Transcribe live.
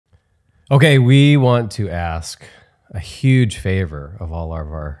Okay, we want to ask a huge favor of all of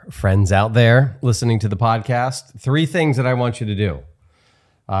our friends out there listening to the podcast. 3 things that I want you to do.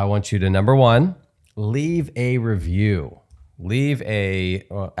 I want you to, number 1, leave a review.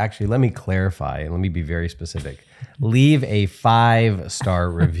 Actually, let me clarify and let me be very specific. Leave a 5-star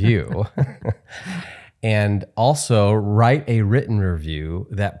review. And also write a written review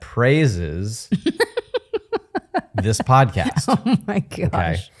that praises this podcast. Oh my gosh.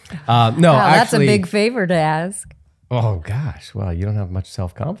 Okay. No, wow, that's a big favor to ask. Oh gosh. Well, you don't have much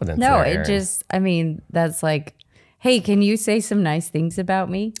self-confidence. No, there, Erin. That's like, hey, can you say some nice things about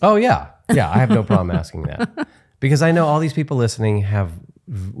me? Oh yeah. Yeah. I have no problem asking that because I know all these people listening have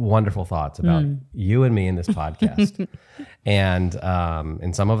wonderful thoughts about you and me in this podcast. And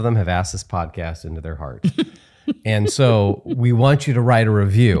some of them have asked this podcast into their heart. And so we want you to write a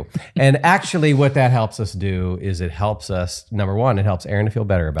review. And actually what that helps us do is it helps us, number 1, it helps Erin to feel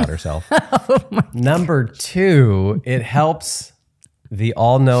better about herself. Number 2, it helps the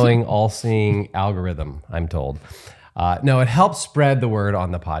all-knowing, all-seeing algorithm, I'm told. No, it helps spread the word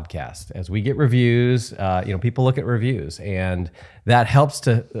on the podcast. As we get reviews, people look at reviews, and that helps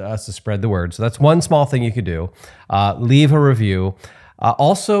us to spread the word. So that's one small thing you could do. Leave a review.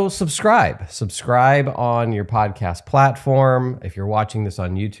 Also, subscribe. Subscribe on your podcast platform. If you're watching this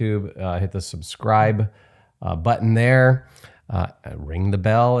on YouTube, hit the subscribe button there. Ring the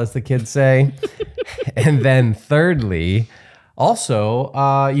bell, as the kids say. And then thirdly,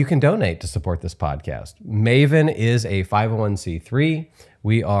 also, you can donate to support this podcast. Maven is a 501c3.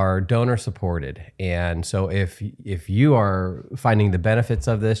 We are donor supported. And so if you are finding the benefits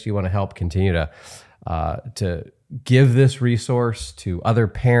of this, you want to help continue to give this resource to other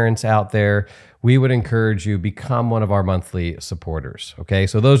parents out there, we would encourage you become one of our monthly supporters. Okay,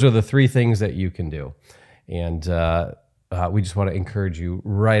 so those are the 3 things that you can do. And we just want to encourage you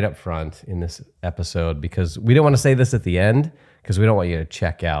right up front in this episode because we don't want to say this at the end because we don't want you to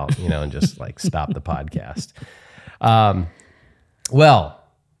check out, and just like stop the podcast. Well,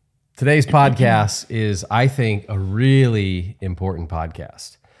 today's podcast is, I think, a really important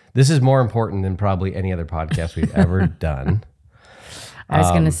podcast. This is more important than probably any other podcast we've ever done. I was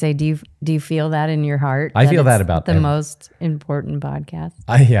going to say, do you feel that in your heart? I feel that about the most important podcast.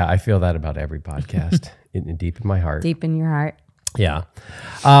 I feel that about every podcast, deep in my heart. Deep in your heart. Yeah.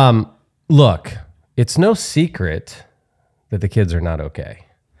 Look, it's no secret that the kids are not okay.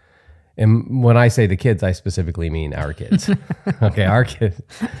 And when I say the kids, I specifically mean our kids. Okay, our kids.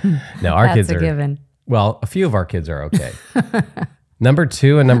 No, our kids are. That's a given. Well, a few of our kids are okay. Number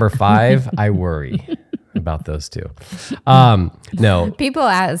 2 and number 5, I worry about those 2. No. People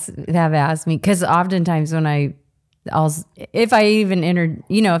have asked me, because oftentimes when if I even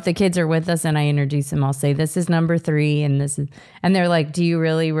if the kids are with us and I introduce them, I'll say, this is number 3 and this is, and they're like, do you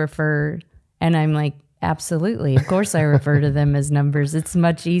really refer? And I'm like, absolutely. Of course I refer to them as numbers. It's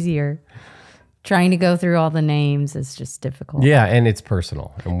much easier. Trying to go through all the names is just difficult. Yeah, and it's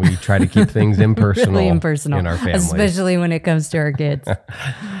personal. And we try to keep things impersonal, really impersonal in our family. Especially when it comes to our kids.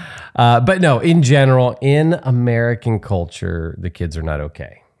 But no, in general, in American culture, the kids are not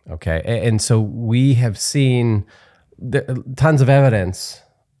okay. Okay. And so we have seen tons of evidence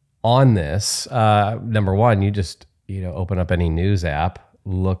on this. Number 1, you just open up any news app,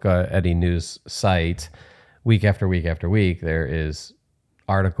 look at any news site, week after week after week, there is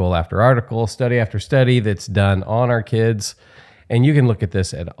article after article, study after study that's done on our kids. And you can look at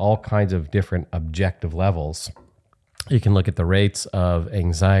this at all kinds of different objective levels. You can look at the rates of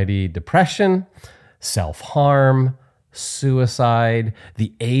anxiety, depression, self-harm, suicide,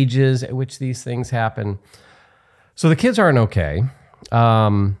 the ages at which these things happen. So the kids aren't okay.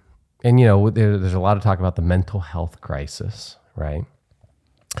 And, there's a lot of talk about the mental health crisis, right?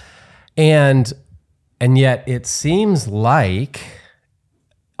 And yet it seems like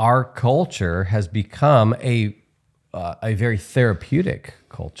our culture has become a very therapeutic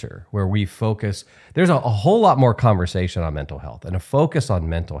culture where we focus. There's a whole lot more conversation on mental health and a focus on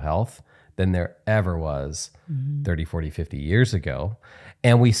mental health than there ever was 30, 40, 50 years ago.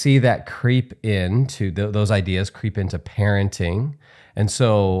 And we see that creep into, those ideas creep into parenting. And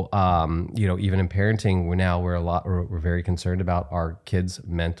so, even in parenting, we're very concerned about our kids'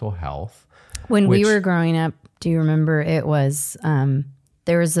 mental health. When we were growing up, do you remember it was...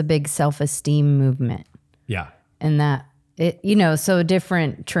 there was a big self-esteem movement. Yeah. And that, so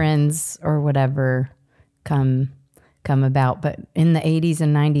different trends or whatever come about. But in the 80s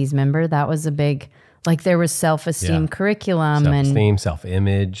and 90s, remember, that was a big, there was self-esteem curriculum. Self-esteem,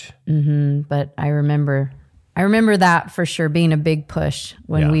 self-image. Mm-hmm, but I remember that for sure being a big push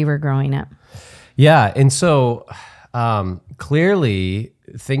when we were growing up. Yeah. And so clearly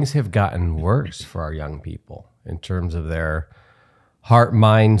things have gotten worse for our young people in terms of their heart,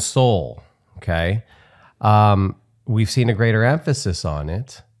 mind, soul. Okay. We've seen a greater emphasis on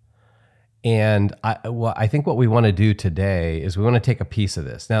it. And I think what we want to do today is we want to take a piece of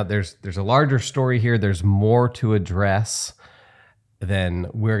this. Now, there's a larger story here. There's more to address than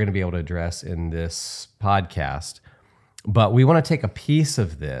we're going to be able to address in this podcast. But we want to take a piece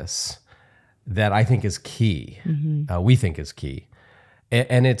of this that I think is key. We think is key.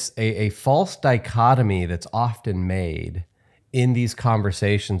 And it's a false dichotomy that's often made in these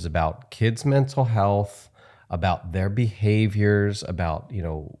conversations about kids' mental health, about their behaviors, about, you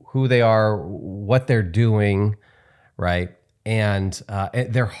know, who they are, what they're doing, right? And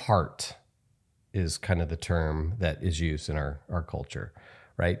their heart is kind of the term that is used in our culture,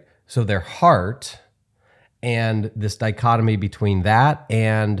 right? So their heart, and this dichotomy between that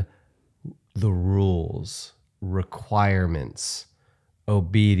and the rules, requirements,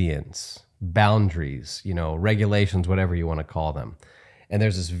 obedience, boundaries, you know, regulations, whatever you want to call them. And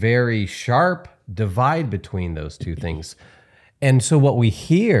there's this very sharp divide between those two things. And so what we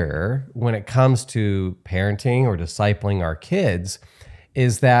hear when it comes to parenting or discipling our kids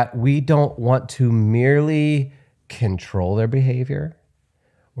is that we don't want to merely control their behavior,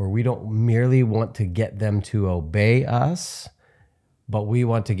 or we don't merely want to get them to obey us, but we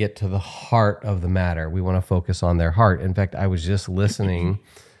want to get to the heart of the matter. We want to focus on their heart. In fact, I was just listening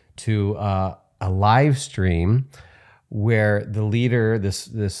to a live stream where the leader,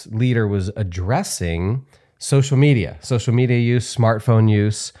 this leader was addressing social media use, smartphone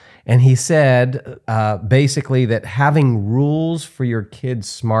use. And he said basically that having rules for your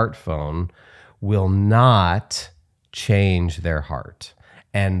kid's smartphone will not change their heart.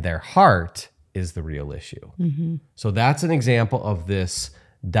 And their heart is the real issue. So that's an example of this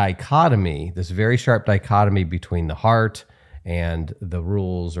dichotomy, this very sharp dichotomy between the heart and the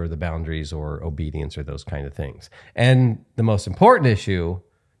rules or the boundaries or obedience or those kind of things. And the most important issue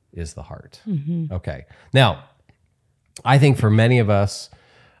is the heart. Okay. Now, I think for many of us,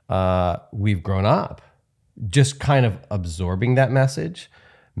 we've grown up just kind of absorbing that message.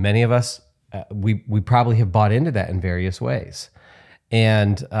 Many of us, we probably have bought into that in various ways.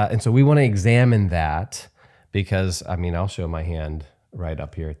 And so we want to examine that because, I mean, I'll show my hand right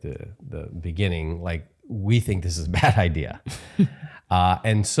up here at the beginning. Like, we think this is a bad idea.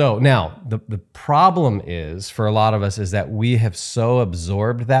 And so now the problem is for a lot of us is that we have so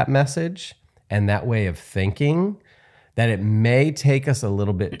absorbed that message and that way of thinking that it may take us a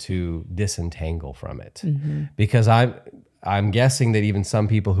little bit to disentangle from it. Because I'm guessing that even some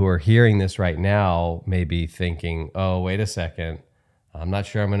people who are hearing this right now may be thinking, oh, wait a second, I'm not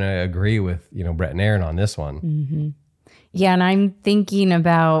sure I'm going to agree with, you know, Brett and Erin on this one. Yeah, and I'm thinking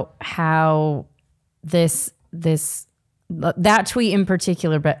about how that tweet in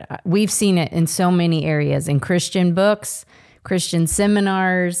particular, but we've seen it in so many areas, in Christian books, Christian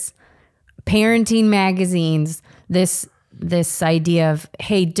seminars, parenting magazines, this idea of,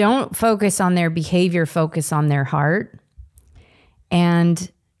 hey, don't focus on their behavior, focus on their heart. And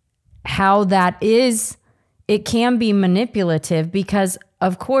how that is, it can be manipulative because,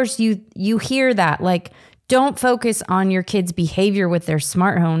 of course, you hear that, like, don't focus on your kid's behavior with their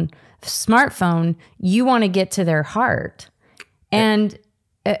smartphone. You want to get to their heart. And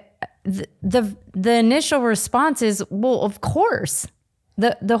the initial response is, well, of course.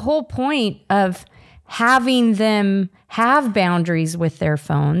 The whole point of having them have boundaries with their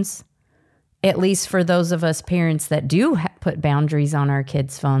phones, at least for those of us parents that do put boundaries on our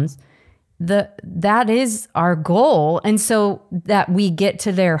kids' phones, that is our goal. And so that we get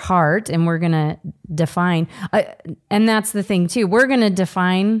to their heart, and we're going to define, and that's the thing too, we're going to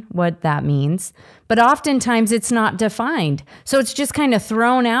define what that means, but oftentimes it's not defined. So it's just kind of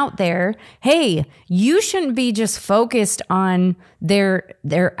thrown out there. Hey, you shouldn't be just focused on their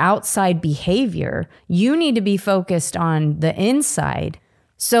outside behavior. You need to be focused on the inside.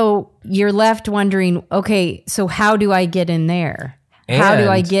 So you're left wondering, okay, so how do I get in there? How do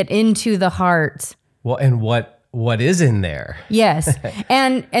I get into the heart? Well, and what is in there? Yes.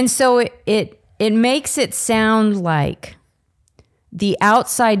 And so it makes it sound like the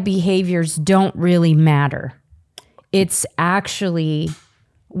outside behaviors don't really matter. It's actually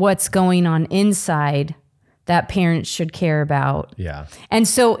what's going on inside that parents should care about. Yeah. And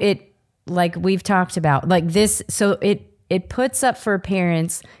so it, like we've talked about, like this, so it puts up for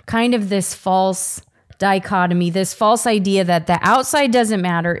parents kind of this false dichotomy, this false idea that the outside doesn't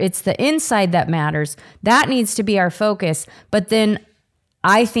matter. It's the inside that matters. That needs to be our focus. But then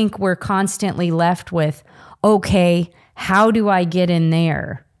I think we're constantly left with, okay, how do I get in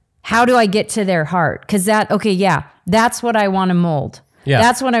there? How do I get to their heart? Because that's what I want to mold. Yeah.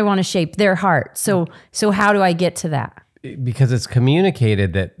 That's what I want to shape, their heart. So how do I get to that? Because it's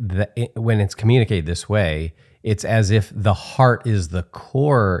communicated when it's communicated this way, it's as if the heart is the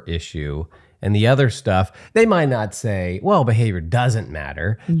core issue, and the other stuff, they might not say, well, behavior doesn't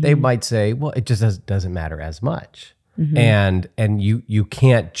matter. They might say, well, it just doesn't matter as much. And you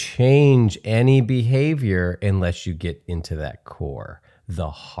can't change any behavior unless you get into that core, the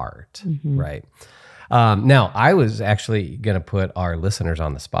heart, right? Now, I was actually going to put our listeners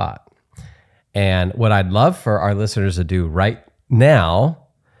on the spot. And what I'd love for our listeners to do right now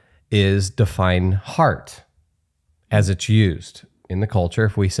is define heart as it's used in the culture.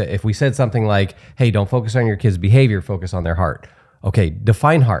 If we said something like, hey, don't focus on your kids' behavior, focus on their heart. Okay,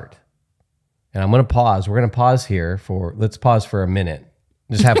 define heart. And I'm going to pause. We're going to pause here let's pause for a minute.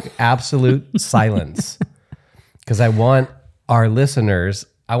 Just have absolute silence. Because I want our listeners,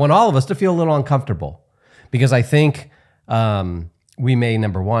 I want all of us to feel a little uncomfortable. Because I think we may,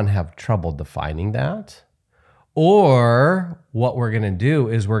 number one, have trouble defining that. Or what we're going to do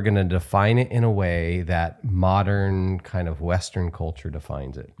is we're going to define it in a way that modern kind of Western culture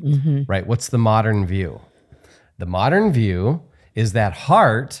defines it, right? What's the modern view? The modern view is that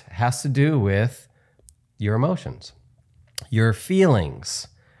heart has to do with your emotions, your feelings,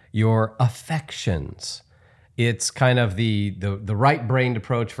 your affections. It's kind of the right-brained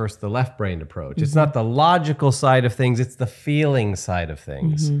approach versus the left-brained approach. It's not the logical side of things, it's the feeling side of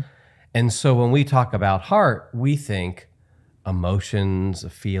things. And so when we talk about heart, we think emotions,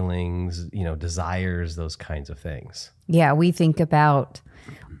 feelings, desires, those kinds of things. Yeah, when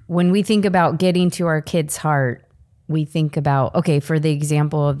we think about getting to our kids' heart, we think about, okay, for the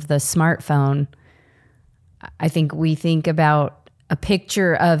example of the smartphone, I think we think about a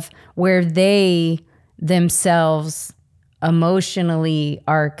picture of where they themselves emotionally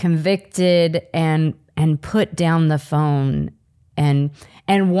are convicted and put down the phone and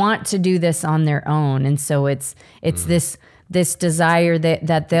want to do this on their own. And so it's this desire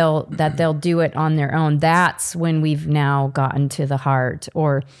that they'll do it on their own. That's when we've now gotten to the heart.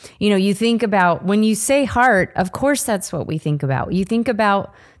 Or, you think about, when you say heart, of course that's what we think about. You think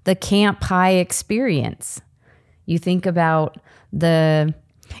about the camp high experience. You think about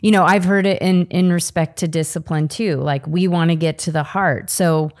I've heard it in respect to discipline too. Like, we want to get to the heart.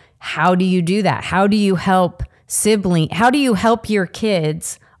 So how do you do that? How do you help how do you help your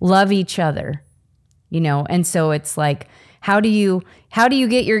kids love each other? And so it's like, how do you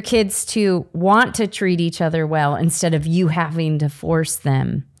get your kids to want to treat each other well instead of you having to force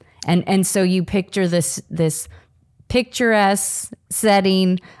them? And so you picture this picturesque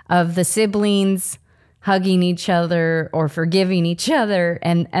setting of the siblings hugging each other or forgiving each other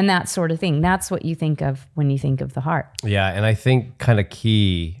and that sort of thing. That's what you think of when you think of the heart. Yeah, and I think kind of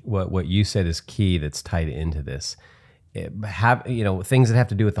key, what you said is key that's tied into this. Things that have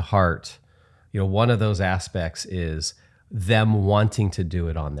to do with the heart, one of those aspects is them wanting to do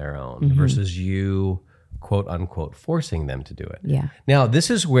it on their own versus you, quote unquote, forcing them to do it. Yeah. Now, this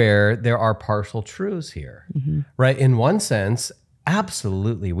is where there are partial truths here, right? In one sense,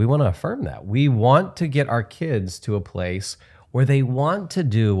 absolutely, we want to affirm that. We want to get our kids to a place where they want to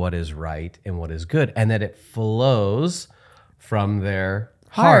do what is right and what is good, and that it flows from their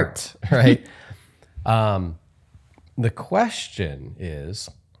heart, right? The question is,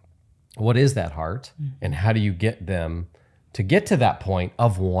 what is that heart, and how do you get them to get to that point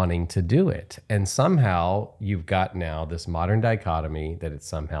of wanting to do it? And somehow you've got now this modern dichotomy that it's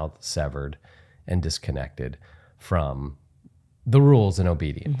somehow severed and disconnected from the rules and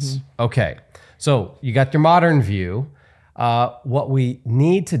obedience. Okay, so you got your modern view. What we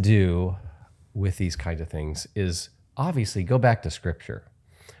need to do with these kinds of things is obviously go back to Scripture,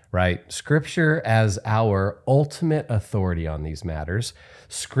 right? Scripture as our ultimate authority on these matters.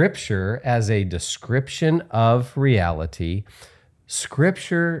 Scripture as a description of reality.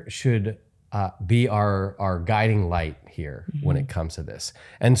 Scripture should be our guiding light here when it comes to this.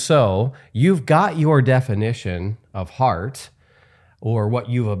 And so you've got your definition of heart, or what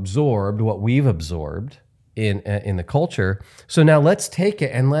you've absorbed, what we've absorbed in the culture. So now let's take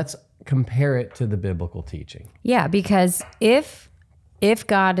it and let's compare it to the biblical teaching. Yeah, because if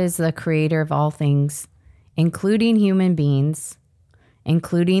God is the creator of all things, including human beings,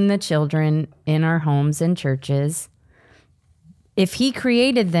 including the children in our homes and churches, if he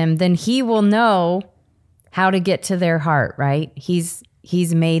created them, then he will know how to get to their heart, right? He's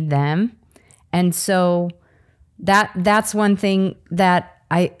made them. And so that's one thing that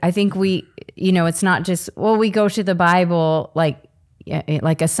I think we, it's not just, we go to the Bible like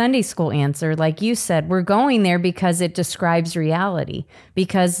a Sunday school answer. Like you said, we're going there because it describes reality,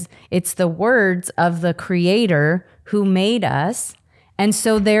 because it's the words of the Creator who made us. And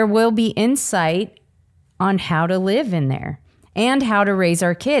so there will be insight on how to live in there and how to raise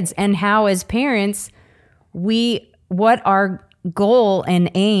our kids and how as parents, what our goal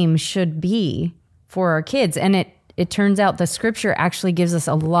and aim should be for our kids. And it turns out the scripture actually gives us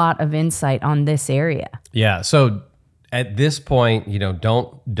a lot of insight on this area. Yeah. So at this point,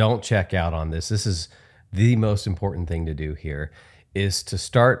 don't check out on this. This is the most important thing to do here, is to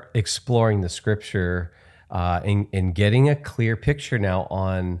start exploring the scripture and getting a clear picture now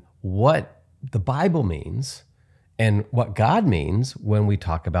on what the Bible means and what God means when we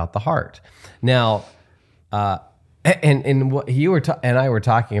talk about the heart. Now, and what you were and I were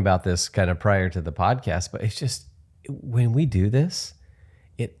talking about this kind of prior to the podcast, but it's just when we do this,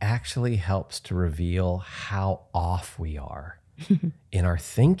 it actually helps to reveal how off we are in our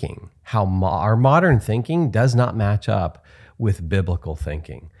thinking, how our modern thinking does not match up with biblical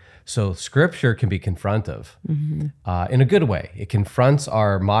thinking. So scripture can be confrontive in a good way. It confronts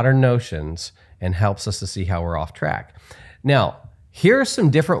our modern notions and helps us to see how we're off track. Now, here are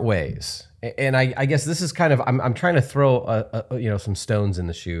some different ways. And I guess this is kind of, I'm trying to throw some stones in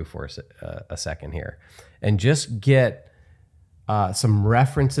the shoe for a second here and just get some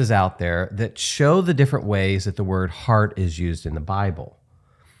references out there that show the different ways that the word heart is used in the Bible,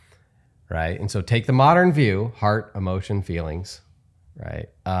 right? And so take the modern view, heart, emotion, feelings, right?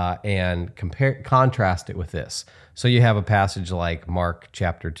 And contrast it with this. So you have a passage like Mark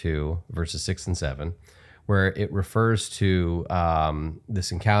chapter 2, verses 6 and 7, where it refers to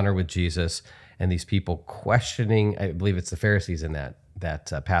this encounter with Jesus and these people questioning, I believe it's the Pharisees in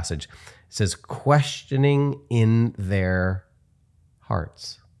that passage. It says, questioning in their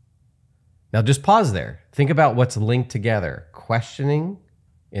hearts. Now just pause there. Think about what's linked together. Questioning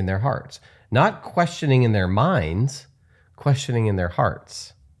in their hearts. Not questioning in their minds, questioning in their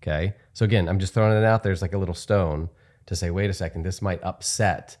hearts. Okay? So again, I'm just throwing it out there as like a little stone to say, wait a second, this might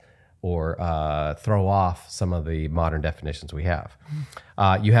upset or throw off some of the modern definitions we have.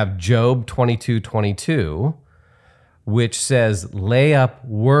 You have Job 22:22, which says, lay up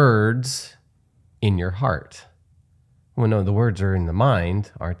words in your heart. Well, no, the words are in the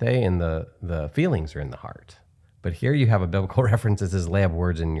mind, aren't they? And the feelings are in the heart. But here you have a biblical reference that says, lay up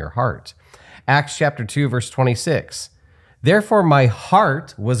words in your heart. Acts chapter 2, verse 26. Therefore my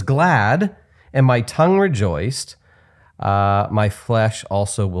heart was glad, and my tongue rejoiced. My flesh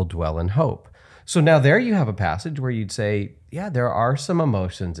also will dwell in hope. So now there you have a passage where you'd say, yeah, there are some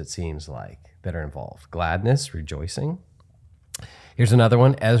emotions, it seems like, that are involved. Gladness, rejoicing. Here's another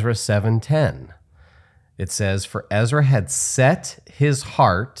one, Ezra 7:10. It says, for Ezra had set his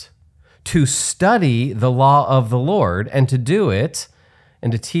heart to study the law of the Lord and to do it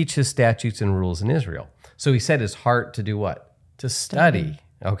and to teach his statutes and rules in Israel. So he set his heart to do what? To study.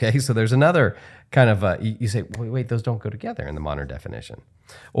 Okay, so there's another kind of, you say, wait, those don't go together in the modern definition.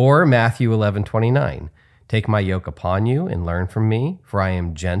 Or Matthew 11:29, take my yoke upon you and learn from me, for I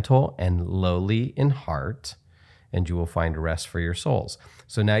am gentle and lowly in heart, and you will find rest for your souls.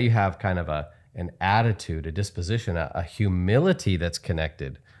 So now you have kind of an attitude, a disposition, a humility that's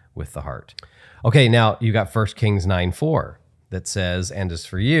connected with the heart. Okay, now you got 1 Kings 9:4 that says, and as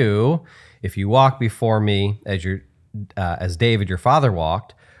for you, if you walk before me as David your father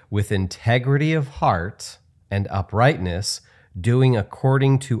walked, with integrity of heart and uprightness, doing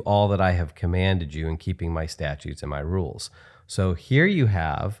according to all that I have commanded you and keeping my statutes and my rules. So here you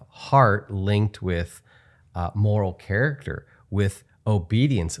have heart linked with moral character, with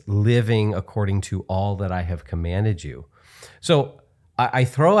obedience, living according to all that I have commanded you. So I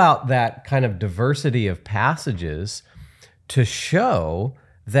throw out that kind of diversity of passages to show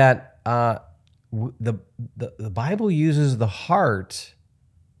that the Bible uses the heart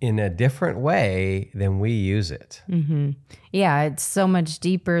in a different way than we use it. Mm-hmm. Yeah, it's so much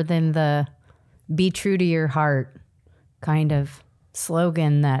deeper than the be true to your heart kind of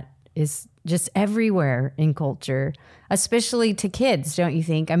slogan that is just everywhere in culture, especially to kids, don't you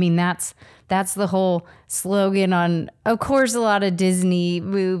think? I mean, that's the whole slogan on, of course, a lot of Disney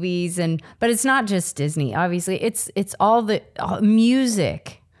movies, but it's not just Disney, obviously. It's all the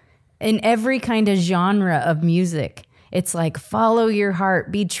music, in every kind of genre of music. It's like, follow your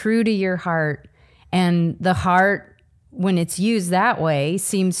heart, be true to your heart. And the heart, when it's used that way,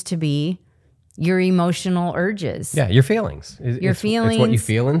 seems to be your emotional urges. Yeah, your feelings. Your feelings. It's what you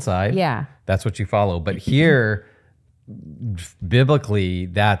feel inside. Yeah. That's what you follow. But here, biblically,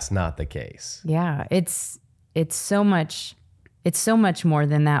 that's not the case. Yeah, it's so much more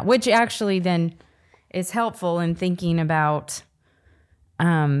than that, which actually then is helpful in thinking about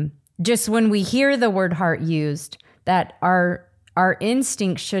just when we hear the word heart used, that our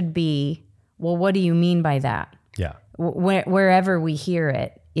instinct should be, well, what do you mean by that? Yeah. wherever we hear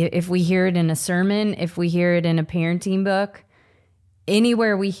it. If we hear it in a sermon, if we hear it in a parenting book,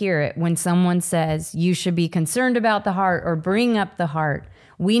 anywhere we hear it, when someone says you should be concerned about the heart or bring up the heart,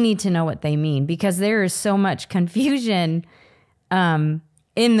 we need to know what they mean, because there is so much confusion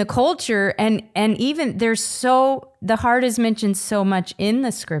in the culture, and even the heart is mentioned so much in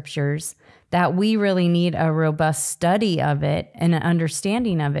the scriptures that we really need a robust study of it and an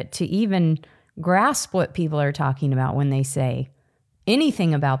understanding of it to even grasp what people are talking about when they say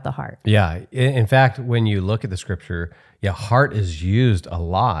anything about the heart. Yeah. In fact, when you look at the scripture, heart is used a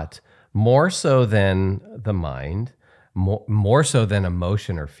lot, more so than the mind, more so than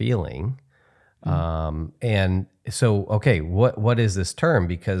emotion or feeling. And so, okay, what is this term?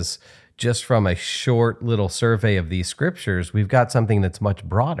 Because just from a short little survey of these scriptures, we've got something that's much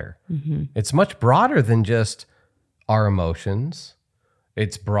broader. It's much broader than just our emotions.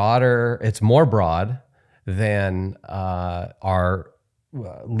 It's broader. It's more broad than our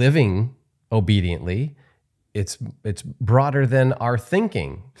living obediently. It's broader than our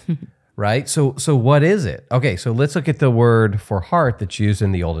thinking. Right? So what is it? Okay, so let's look at the word for heart that's used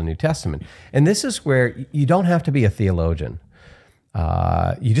in the Old and New Testament. And this is where you don't have to be a theologian.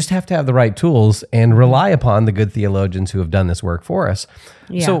 You just have to have the right tools and rely upon the good theologians who have done this work for us.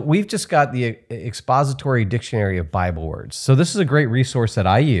 Yeah. So we've just got the Expository Dictionary of Bible Words. So this is a great resource that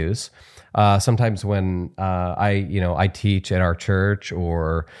I use sometimes when I teach at our church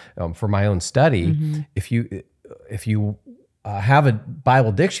or for my own study. If you have a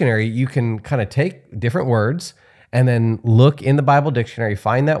Bible dictionary, you can kind of take different words and then look in the Bible dictionary,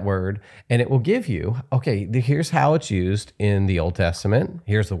 find that word, and it will give you, okay, here's how it's used in the Old Testament.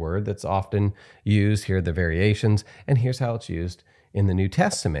 Here's the word that's often used. Here are the variations. And here's how it's used in the New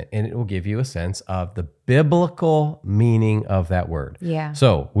Testament. And it will give you a sense of the biblical meaning of that word. Yeah.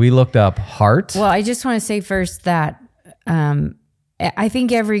 So we looked up heart. Well, I just want to say first that I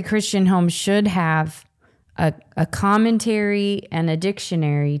think every Christian home should have a commentary and a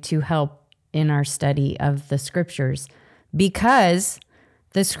dictionary to help in our study of the scriptures, because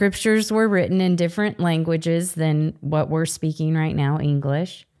the scriptures were written in different languages than what we're speaking right now,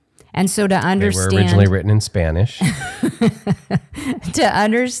 English. And so to understand... They were originally written in Spanish. To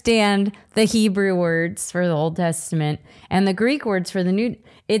understand the Hebrew words for the Old Testament and the Greek words for the New,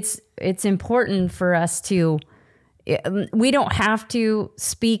 it's important for us to... We don't have to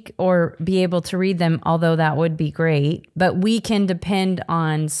speak or be able to read them, although that would be great, but we can depend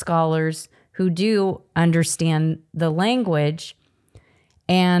on scholars who do understand the language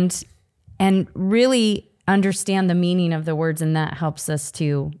and really understand the meaning of the words, and that helps us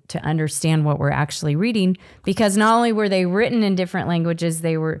to understand what we're actually reading, because not only were they written in different languages,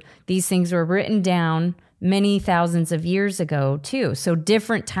 these things were written down many thousands of years ago too. So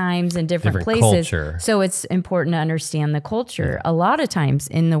different times and different places. Culture. So it's important to understand the culture a lot of times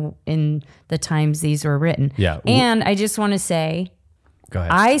in the times these were written. Yeah. And I just want to say, go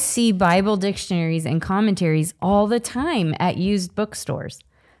ahead. I see Bible dictionaries and commentaries all the time at used bookstores.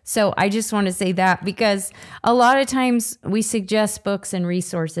 So I just want to say that, because a lot of times we suggest books and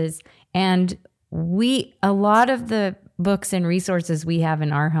resources, and a lot of the books and resources we have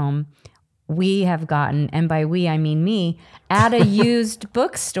in our home, we have gotten, and by we, I mean me, at a used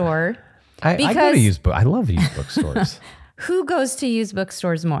bookstore. I go to used book. I love used bookstores. Who goes to used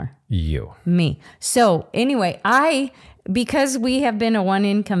bookstores more? You. Me. So anyway, because we have been a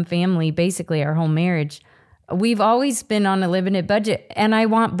one-income family, basically our whole marriage, we've always been on a limited budget, and I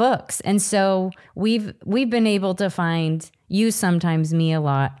want books. And so we've been able to find, you sometimes, me a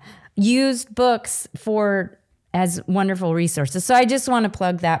lot, used books as wonderful resources. So I just want to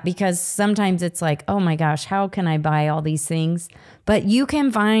plug that, because sometimes it's like, oh my gosh, how can I buy all these things? But you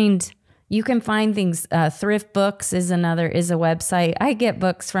can find things. Thrift Books is a website I get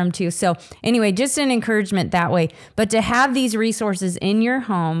books from too. So anyway, just an encouragement that way. But to have these resources in your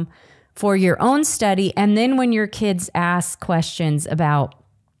home for your own study, and then when your kids ask questions about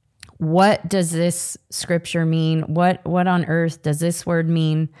what does this scripture mean, what on earth does this word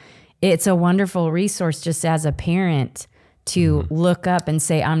mean, it's a wonderful resource just as a parent to look up and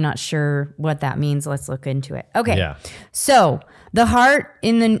say, I'm not sure what that means. Let's look into it. Okay. Yeah. So the heart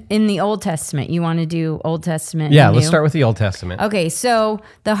in the Old Testament, you want to do Old Testament? Yeah, let's start with the Old Testament. Okay. So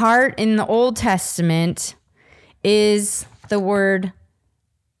the heart in the Old Testament is the word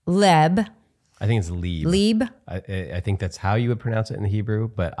leb. I think it's lieb. Lieb. I think that's how you would pronounce it in the Hebrew,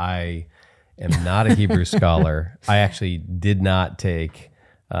 but I am not a Hebrew scholar. I actually did not take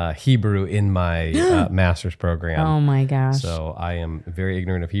Hebrew in my master's program. Oh my gosh. So I am very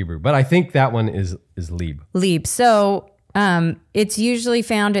ignorant of Hebrew, but I think that one is lieb. Lieb. So It's usually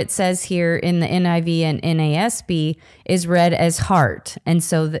found, it says here in the NIV and NASB, is read as heart. And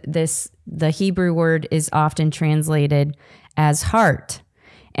so the Hebrew word is often translated as heart.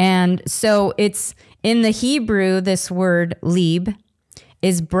 And so it's in the Hebrew, this word lib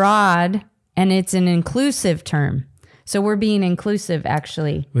is broad and it's an inclusive term. So we're being inclusive,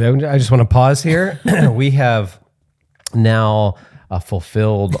 actually. I just want to pause here. We have now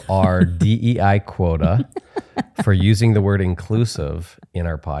fulfilled our DEI quota for using the word inclusive in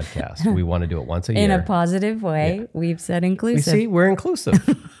our podcast. We want to do it once a year. In a positive way, yeah. We've said inclusive. See, we're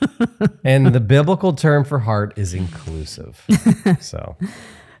inclusive. And the biblical term for heart is inclusive.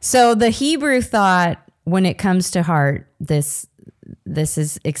 So the Hebrew thought when it comes to heart, this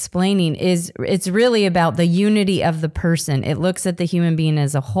is explaining, it's really about the unity of the person. It looks at the human being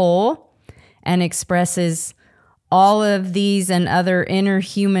as a whole and expresses all of these and other inner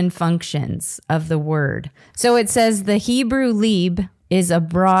human functions of the word. So it says the Hebrew lib is a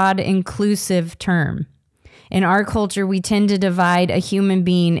broad, inclusive term. In our culture, we tend to divide a human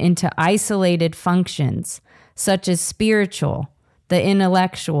being into isolated functions, such as spiritual, the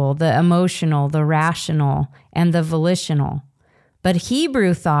intellectual, the emotional, the rational, and the volitional. But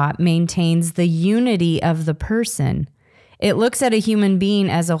Hebrew thought maintains the unity of the person. It looks at a human being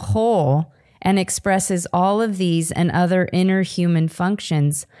as a whole and expresses all of these and other inner human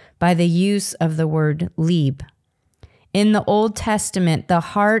functions by the use of the word lib. In the Old Testament, the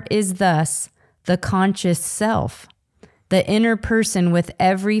heart is thus the conscious self, the inner person with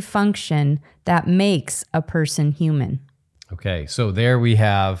every function that makes a person human. Okay, so there we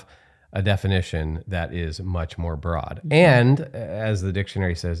have a definition that is much more broad. And as the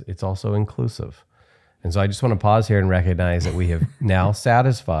dictionary says, it's also inclusive. And so I just want to pause here and recognize that we have now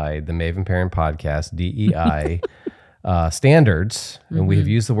satisfied the Maven Parent Podcast DEI standards, and we have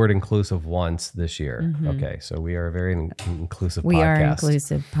used the word inclusive once this year. Okay, so we are a very inclusive podcast. We are an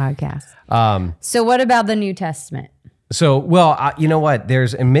inclusive podcast. So what about the New Testament? So, well, you know what?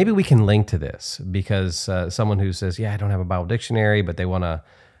 And maybe we can link to this because someone who says, yeah, I don't have a Bible dictionary, but they want to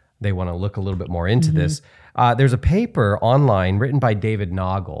look a little bit more into this. There's a paper online written by David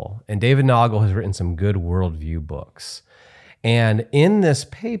Noggle, and David Noggle has written some good worldview books. And in this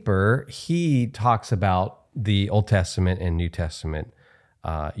paper, he talks about the Old Testament and New Testament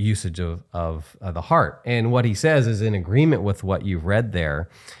usage of the heart. And what he says is in agreement with what you've read there.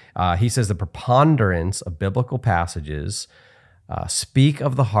 He says the preponderance of biblical passages speak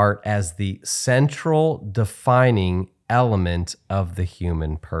of the heart as the central defining element of the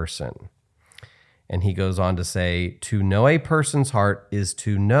human person. And he goes on to say, to know a person's heart is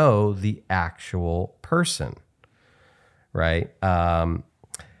to know the actual person, right?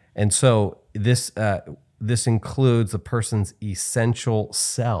 And so this includes the person's essential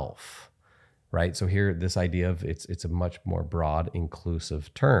self, right? So here, this idea of it's a much more broad,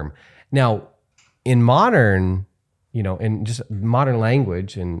 inclusive term. Now, in modern, in just modern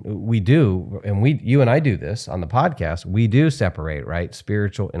language, and you and I do this on the podcast, we do separate, right?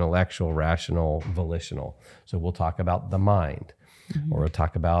 Spiritual, intellectual, rational, volitional. So we'll talk about the mind, or we'll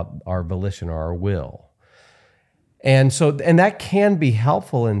talk about our volition or our will. And that can be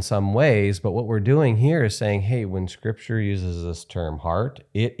helpful in some ways, but what we're doing here is saying, hey, when Scripture uses this term heart,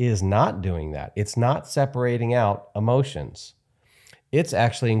 it is not doing that. It's not separating out emotions. It's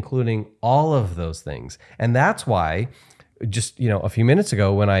actually including all of those things. And that's why just, a few minutes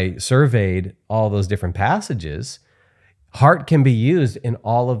ago when I surveyed all those different passages, heart can be used in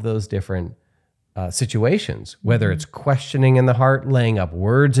all of those different situations, whether it's questioning in the heart, laying up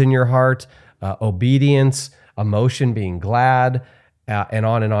words in your heart, obedience, emotion, being glad, and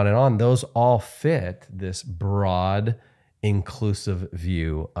on and on and on. Those all fit this broad, inclusive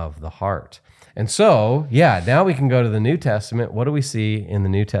view of the heart. And so, now we can go to the New Testament. What do we see in the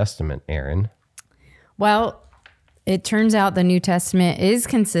New Testament, Erin? Well, it turns out the New Testament is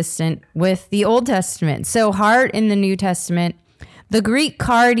consistent with the Old Testament. So heart in the New Testament, the Greek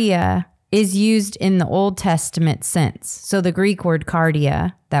cardia is used in the Old Testament sense. So the Greek word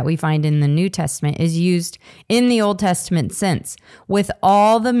cardia that we find in the New Testament is used in the Old Testament sense with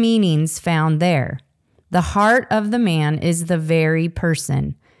all the meanings found there. The heart of the man is the very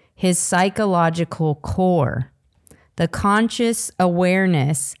person, his psychological core, the conscious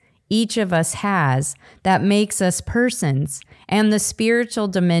awareness each of us has that makes us persons, and the spiritual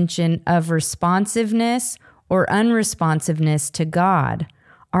dimension of responsiveness or unresponsiveness to God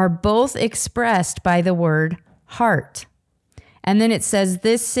are both expressed by the word heart. And then it says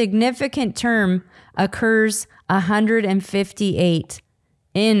this significant term occurs 158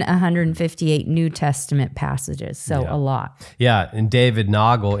 in 158 New Testament passages. So a lot. Yeah, and David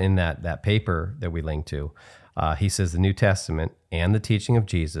Noggle in that paper that we linked to, He says the New Testament and the teaching of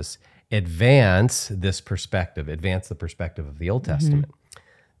Jesus advance the perspective of the Old Testament.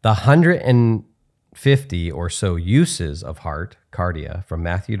 The 150 or so uses of heart, cardia, from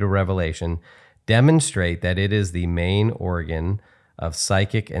Matthew to Revelation demonstrate that it is the main organ of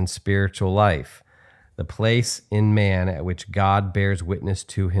psychic and spiritual life, the place in man at which God bears witness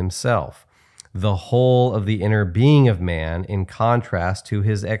to himself, the whole of the inner being of man in contrast to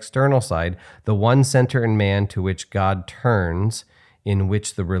his external side, the one center in man to which God turns, in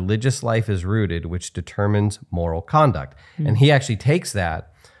which the religious life is rooted, which determines moral conduct. And he actually takes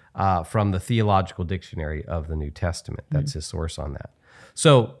that from the Theological Dictionary of the New Testament. That's his source on that.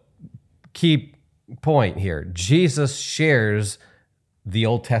 So, key point here, Jesus shares the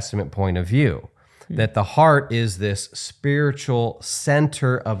Old Testament point of view, that the heart is this spiritual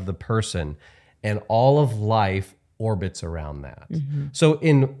center of the person, and all of life orbits around that. So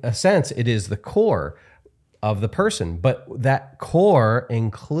in a sense, it is the core of the person, but that core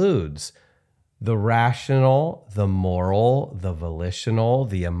includes the rational, the moral, the volitional,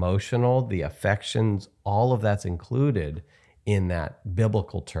 the emotional, the affections, all of that's included in that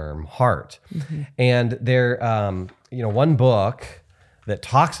biblical term, heart. And there, one book that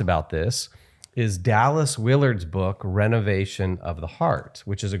talks about this is Dallas Willard's book, Renovation of the Heart,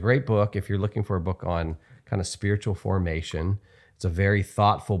 which is a great book if you're looking for a book on kind of spiritual formation. It's a very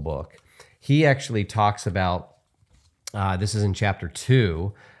thoughtful book. He actually talks about, this is in chapter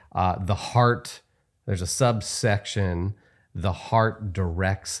 2, the heart. There's a subsection, the heart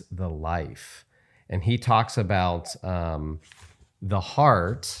directs the life. And he talks about the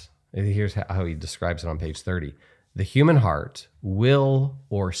heart. Here's how he describes it on page 30. The human heart, will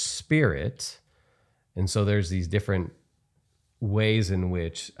or spirit. And so there's these different ways in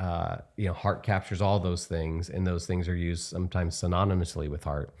which heart captures all those things, and those things are used sometimes synonymously with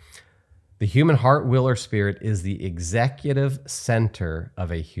heart. The human heart, will, or spirit is the executive center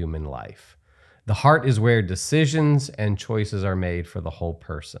of a human life. The heart is where decisions and choices are made for the whole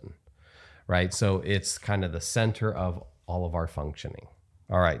person, right? So it's kind of the center of all of our functioning.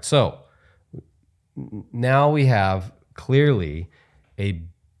 All right, so now we have clearly a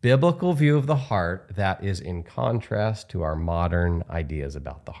biblical view of the heart that is in contrast to our modern ideas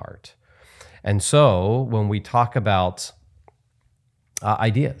about the heart. And so when we talk about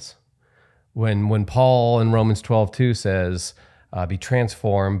ideas, when Paul in Romans 12:2 says, be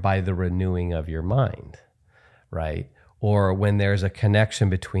transformed by the renewing of your mind, right? Or when there's a connection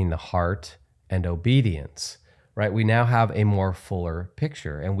between the heart and obedience, right? We now have a more fuller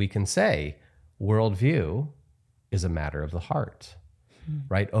picture, and we can say worldview is a matter of the heart,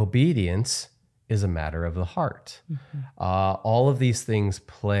 right? Obedience is a matter of the heart. All of these things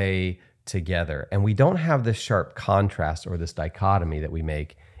play together, and we don't have this sharp contrast or this dichotomy that we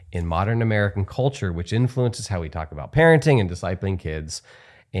make in modern American culture, which influences how we talk about parenting and discipling kids,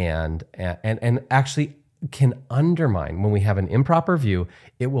 and actually can undermine, when we have an improper view,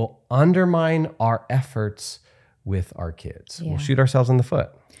 it will undermine our efforts with our kids. We'll shoot ourselves in the foot.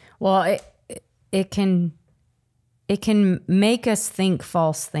 Well, it can make us think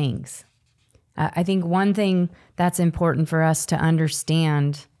false things. I think one thing that's important for us to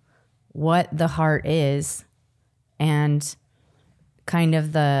understand what the heart is, and kind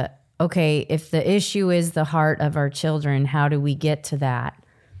of if the issue is the heart of our children, how do we get to that?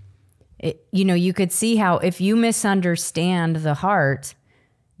 You could see how if you misunderstand the heart,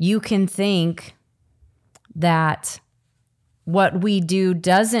 you can think that what we do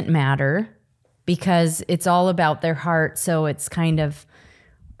doesn't matter because it's all about their heart. So it's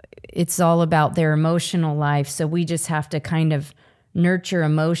all about their emotional life. So we just have to kind of nurture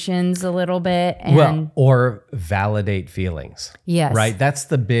emotions a little bit, or validate feelings. Yes. Right? That's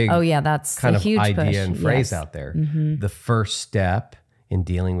the big that's kind a of huge idea push. and phrase out there. The first step in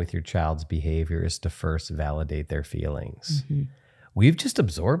dealing with your child's behavior is to first validate their feelings. We've just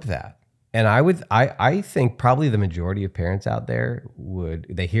absorbed that. And I think probably the majority of parents out there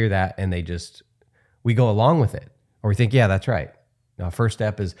they hear that and we go along with it. Or we think, yeah, that's right. Now, first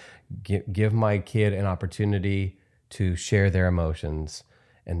step is give my kid an opportunity to share their emotions,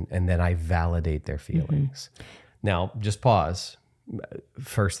 and then I validate their feelings. Now, just pause.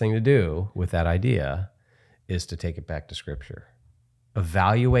 First thing to do with that idea is to take it back to Scripture.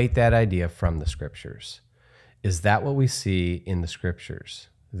 Evaluate that idea from the Scriptures. Is that what we see in the Scriptures?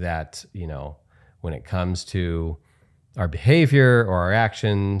 That, when it comes to our behavior or our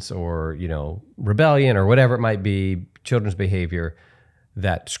actions or, rebellion or whatever it might be, children's behavior,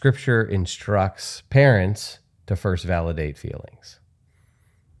 that Scripture instructs parents to first validate feelings.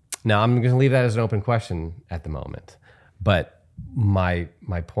 Now, I'm going to leave that as an open question at the moment, but my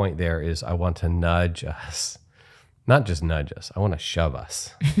point there is I want to nudge us not just nudge us. I want to shove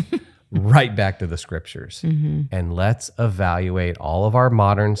us right back to the scriptures. And let's evaluate all of our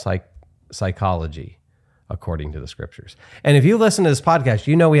modern psychology according to the scriptures. And if you listen to this podcast,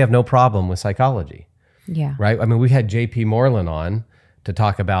 you know we have no problem with psychology. Yeah. Right? I mean, we had J.P. Moreland on to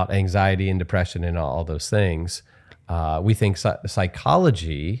talk about anxiety and depression and all those things. We think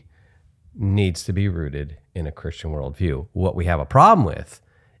psychology needs to be rooted in a Christian worldview. What we have a problem with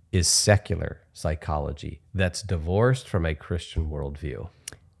is secular psychology that's divorced from a Christian worldview.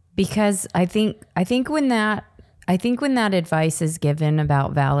 Because I think when that advice is given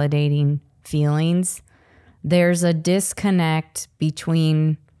about validating feelings, there's a disconnect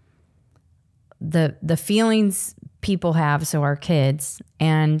between the feelings people have, so our kids,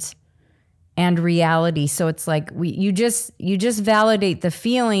 and reality. So it's like you just validate the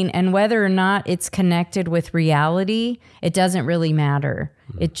feeling, and whether or not it's connected with reality, it doesn't really matter.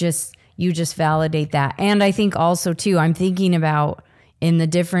 You just validate that. And I think also too, I'm thinking about in the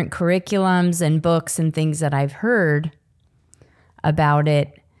different curriculums and books and things that I've heard about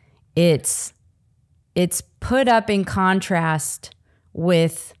it, it's put up in contrast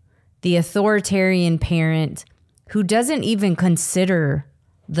with the authoritarian parent who doesn't even consider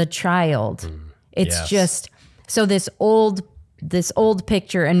the child. It's just, so this old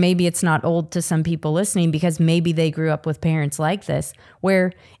picture, and maybe it's not old to some people listening because maybe they grew up with parents like this,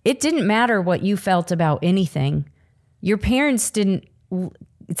 where it didn't matter what you felt about anything. Your parents didn't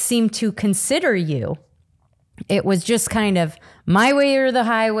seem to consider you. It was just kind of my way or the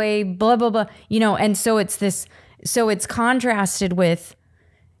highway, blah, blah, blah, and so it's contrasted with,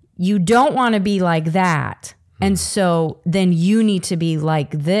 you don't want to be like that. And so then you need to be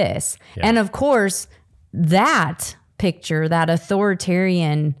like this. Yeah. And of course, that picture, that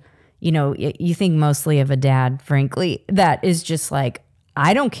authoritarian, you think mostly of a dad, frankly, that is just like,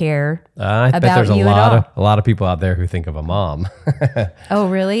 I don't care I bet there's a lot of people out there who think of a mom. Oh,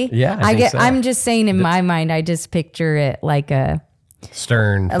 really? Yeah, I'm just saying in my mind, I just picture it like a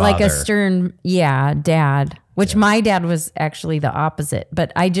stern father. Like a stern, dad. Which my dad was actually the opposite.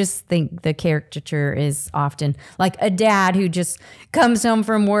 But I just think the caricature is often like a dad who just comes home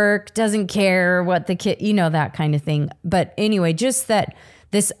from work, doesn't care what the kid, that kind of thing. But anyway, just that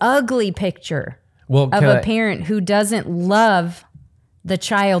this ugly picture of a parent who doesn't love the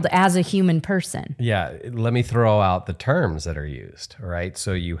child as a human person. Yeah, let me throw out the terms that are used, all right?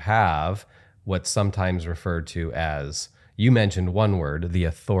 So you have what's sometimes referred to as, you mentioned one word, the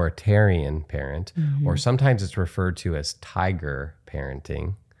authoritarian parent, or sometimes it's referred to as tiger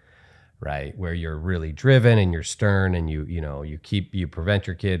parenting, right? Where you're really driven and you're stern, and you prevent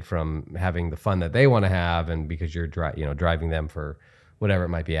your kid from having the fun that they want to have, and because you're driving them for whatever it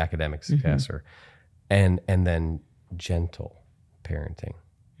might be, academic success, and then gentle parenting,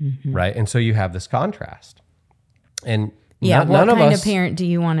 right? And so you have this contrast, and what kind of parent do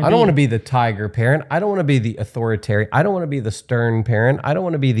you want to be? I don't want to be the tiger parent. I don't want to be the authoritarian. I don't want to be the stern parent. I don't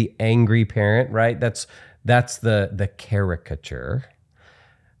want to be the angry parent, right? That's the caricature.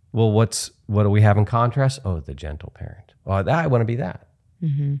 Well, what do we have in contrast? Oh, the gentle parent. Oh, I want to be that,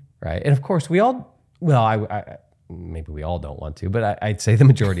 right? And of course, we all, maybe we all don't want to, but I'd say the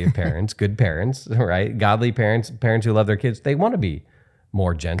majority of parents, good parents, right? Godly parents, parents who love their kids, they want to be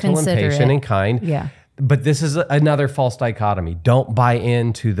more gentle and patient and kind. Yeah. But this is another false dichotomy. Don't buy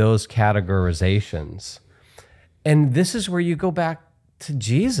into those categorizations. And this is where you go back to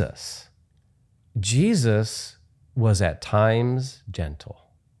Jesus. Jesus was at times gentle,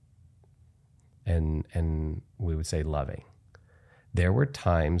 and we would say loving. There were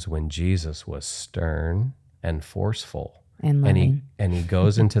times when Jesus was stern and forceful. And loving. And he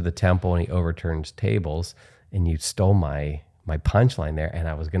goes into the temple and he overturns tables, and you stole my punchline there, and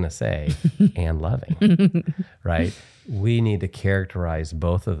I was going to say, and loving, right? We need to characterize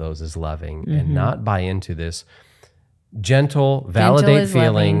both of those as loving and not buy into this gentle, validate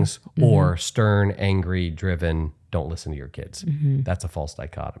feelings, or stern, angry, driven, don't listen to your kids. That's a false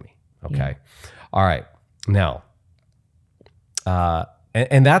dichotomy, okay? Yeah. All right, now,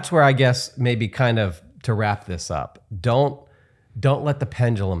 and that's where I guess maybe kind of to wrap this up, don't let the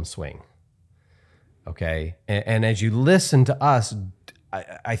pendulum swing. Okay. And as you listen to us,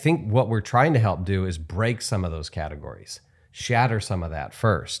 I think what we're trying to help do is break some of those categories, shatter some of that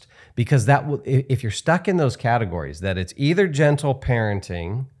first, because that will, if you're stuck in those categories, that it's either gentle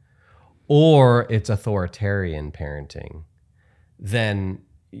parenting or it's authoritarian parenting, then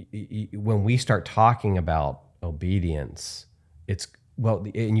when we start talking about obedience,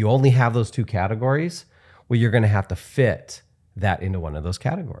 and you only have those two categories, well, you're going to have to fit that into one of those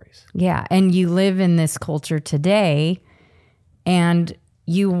categories. Yeah. And you live in this culture today, and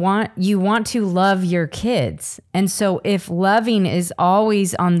you want to love your kids. And so if loving is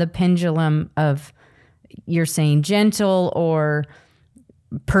always on the pendulum of, you're saying gentle or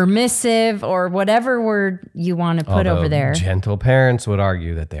permissive or whatever word you want to put over there. Gentle parents would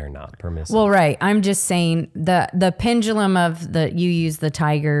argue that they're not permissive. Well, right. I'm just saying the pendulum of you use the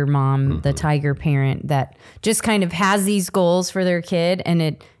tiger mom, the tiger parent that just kind of has these goals for their kid,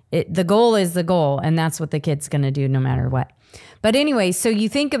 and the goal is the goal, and that's what the kid's going to do no matter what. But anyway, so you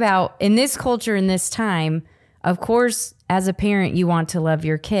think about in this culture, in this time, of course, as a parent, you want to love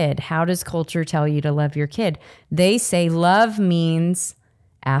your kid. How does culture tell you to love your kid? They say love means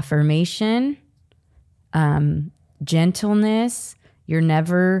affirmation, gentleness. You're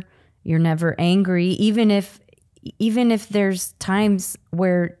never angry, even if there's times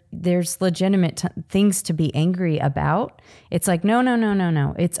where there's legitimate things to be angry about. It's like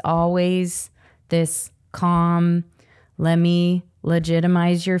no. It's always this calm. Let me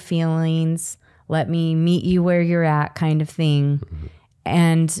legitimize your feelings. Let me meet you where you're at, kind of thing,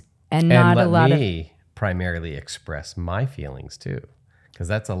 and not a lot of. Let me primarily express my feelings too. Because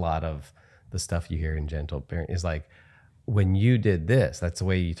that's a lot of the stuff you hear in gentle parent is like, when you did this, that's the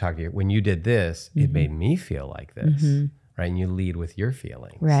way you talk to you. When you did this, it made me feel like this, right? And you lead with your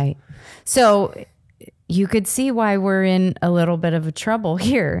feelings. Right. So you could see why we're in a little bit of a trouble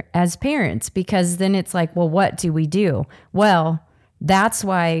here as parents, because then it's like, well, what do we do? Well, that's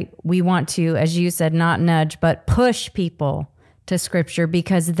why we want to, as you said, not nudge, but push people to scripture,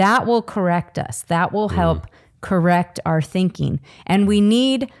 because that will correct us. That will help correct our thinking. And we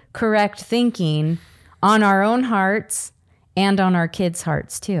need correct thinking on our own hearts and on our kids'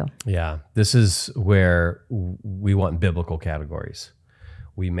 hearts too. Yeah. This is where we want biblical categories.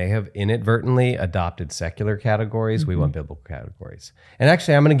 We may have inadvertently adopted secular categories. We want biblical categories. And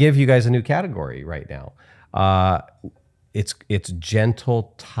actually, I'm going to give you guys a new category right now. It's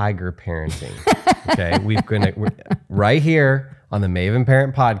gentle tiger parenting. Okay. We're right here on the Maven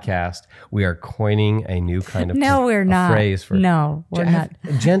Parent Podcast, we are coining a new kind of we're not. Phrase for we're not.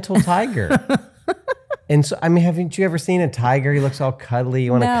 Gentle tiger. And so, I mean, haven't you ever seen a tiger? He looks all cuddly.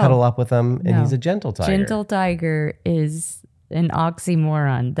 You want to cuddle up with him, and he's a gentle tiger. Gentle tiger is an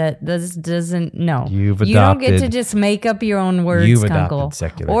oxymoron. That doesn't. No, you don't get to just make up your own words, Kunkel,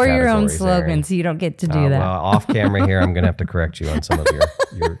 or your own slogans. Erin. You don't get to do that. Well, off camera here, I'm going to have to correct you on some of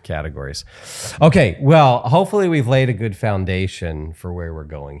your categories. Okay, well, hopefully we've laid a good foundation for where we're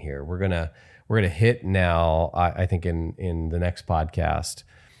going here. We're gonna hit now. I think in the next podcast.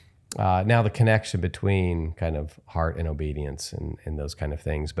 Now the connection between kind of heart and obedience and those kind of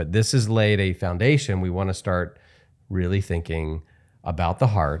things. But this has laid a foundation. We want to start really thinking about the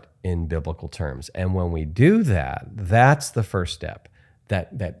heart in biblical terms. And when we do that, that's the first step.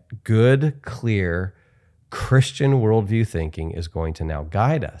 That good, clear Christian worldview thinking is going to now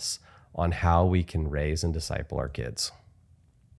guide us on how we can raise and disciple our kids.